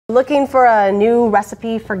Looking for a new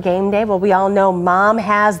recipe for game day? Well, we all know Mom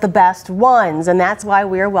has the best ones, and that's why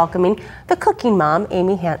we're welcoming the cooking mom,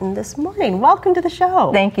 Amy Hanten, this morning. Welcome to the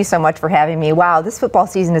show. Thank you so much for having me. Wow, this football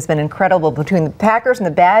season has been incredible between the Packers and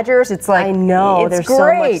the Badgers. It's like, I know, it's there's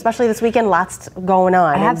great. so much, especially this weekend, lots going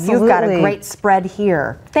on. Absolutely. And you've got a great spread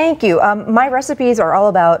here. Thank you. My recipes are all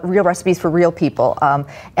about real recipes for real people,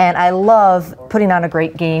 and I love putting on a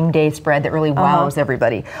great game day spread that really wows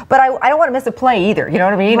everybody. But I don't want to miss a play either, you know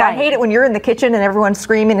what I mean? Right. I hate it when you're in the kitchen and everyone's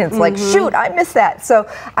screaming and it's like, shoot, I missed that. So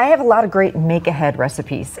I have a lot of great make-ahead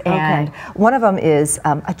recipes, and one of them is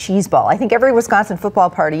a cheese ball. I think every Wisconsin football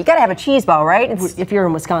party, you got to have a cheese ball, right? If you're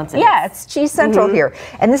in Wisconsin. Yeah, it's Cheese Central here.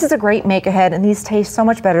 And this is a great make-ahead, and these taste so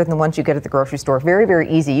much better than the ones you get at the grocery store. Very, very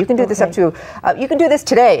easy. You can do this up to, you can do this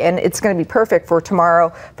today, and it's going to be perfect for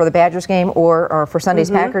tomorrow for the Badgers game or for Sunday's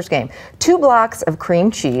Packers game. 2 blocks of cream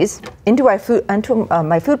cheese into my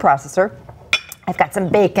food processor. I've got some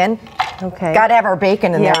bacon. Okay. Got to have our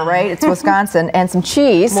bacon in there, right? It's Wisconsin. And some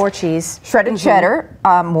cheese. More cheese. Shredded cheddar.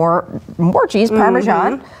 More cheese,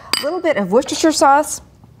 Parmesan. A little bit of Worcestershire sauce,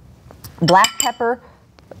 black pepper,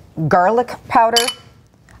 garlic powder,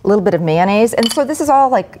 a little bit of mayonnaise. And so this is all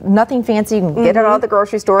like nothing fancy. You can get it out of the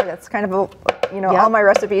grocery store. That's kind of a, you know, all my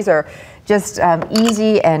recipes are just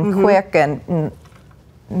easy and quick and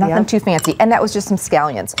nothing too fancy. And that was just some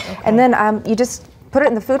scallions. And then you just put it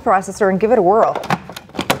in the food processor and give it a whirl.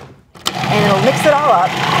 And it'll mix it all up.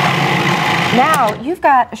 Now, you've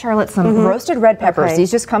got, Charlotte, some roasted red peppers.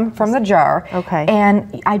 These just come from the jar.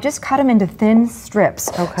 And I just cut them into thin strips.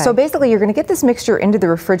 So basically, you're going to get this mixture into the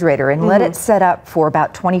refrigerator and let it set up for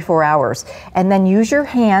about 24 hours. And then use your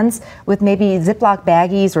hands with maybe Ziploc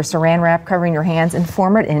baggies or saran wrap covering your hands and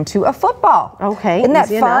form it into a football. Isn't that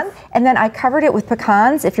fun? Enough. And then I covered it with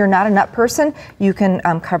pecans. If you're not a nut person, you can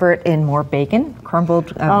cover it in more bacon,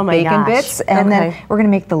 crumbled bacon bits. And then we're going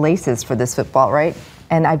to make the laces for this football, right?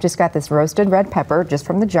 And I've just got this roasted red pepper just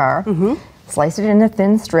from the jar. Slice it into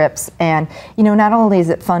thin strips, and you know, not only is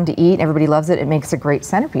it fun to eat, everybody loves it, it makes a great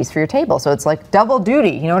centerpiece for your table. So it's like double duty.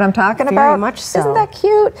 You know what I'm talking about? Very much so. Isn't that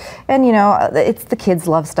cute? And you know, it's the kids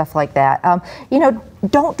love stuff like that. You know,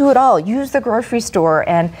 don't do it all. Use the grocery store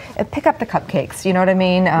and pick up the cupcakes. You know what I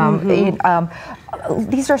mean?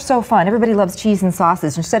 These are so fun. Everybody loves cheese and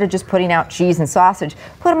sausage. Instead of just putting out cheese and sausage,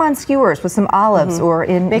 put them on skewers with some olives or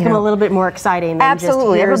in. Make them a little bit more exciting than just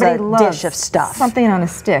here's everybody loves dish of stuff. Something on a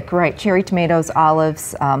stick, right? Cherry tomatoes,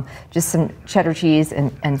 olives, just some cheddar cheese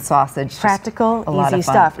and sausage. Practical, easy easy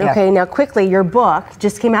stuff. Okay, now quickly, your book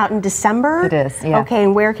just came out in December. It is, yeah. Okay,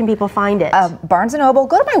 and where can people find it? Barnes & Noble.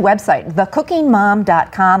 Go to my website,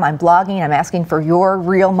 thecookingmom.com. I'm blogging. I'm asking for your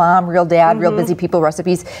real mom, real dad, real busy people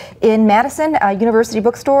recipes in Madison University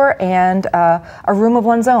Bookstore and a room of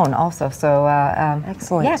one's own also. So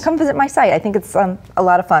excellent. Yeah, come visit my site. I think it's a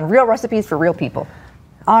lot of fun. Real recipes for real people.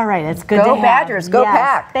 All right, it's good to have. Go Badgers, go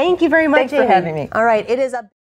Pack. Thank you very much, Thanks for having me. All right, it is a